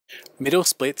Middle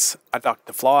splits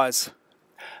adductor flies.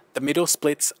 The middle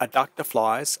splits adductor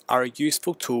flies are a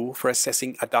useful tool for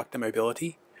assessing adductor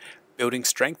mobility, building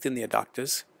strength in the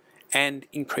adductors, and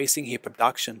increasing hip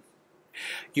abduction.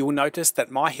 You will notice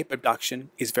that my hip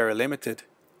abduction is very limited,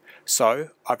 so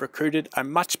I've recruited a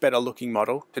much better looking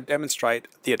model to demonstrate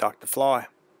the adductor fly.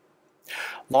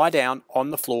 Lie down on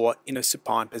the floor in a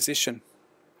supine position.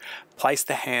 Place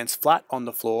the hands flat on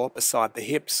the floor beside the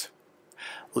hips.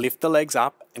 Lift the legs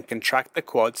up and contract the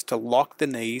quads to lock the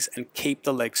knees and keep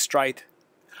the legs straight.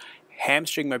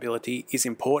 Hamstring mobility is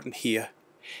important here.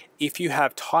 If you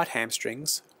have tight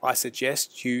hamstrings, I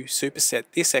suggest you superset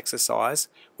this exercise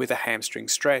with a hamstring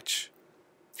stretch.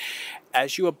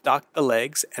 As you abduct the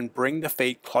legs and bring the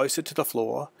feet closer to the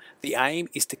floor, the aim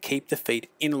is to keep the feet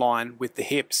in line with the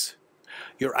hips.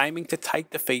 You're aiming to take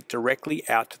the feet directly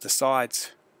out to the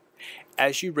sides.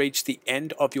 As you reach the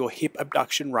end of your hip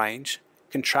abduction range,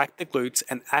 contract the glutes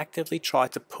and actively try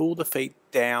to pull the feet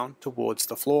down towards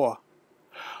the floor.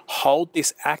 Hold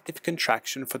this active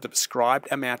contraction for the prescribed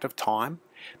amount of time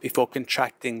before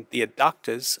contracting the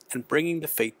adductors and bringing the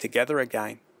feet together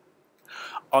again.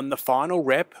 On the final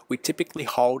rep, we typically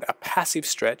hold a passive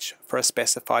stretch for a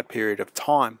specified period of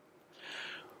time.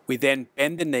 We then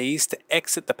bend the knees to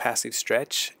exit the passive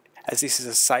stretch, as this is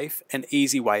a safe and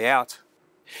easy way out.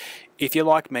 If you're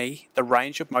like me, the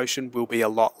range of motion will be a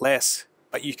lot less,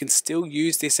 but you can still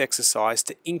use this exercise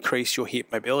to increase your hip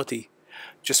mobility.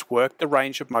 Just work the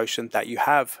range of motion that you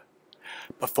have.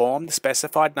 Perform the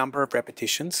specified number of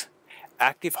repetitions,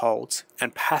 active holds,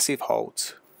 and passive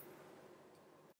holds.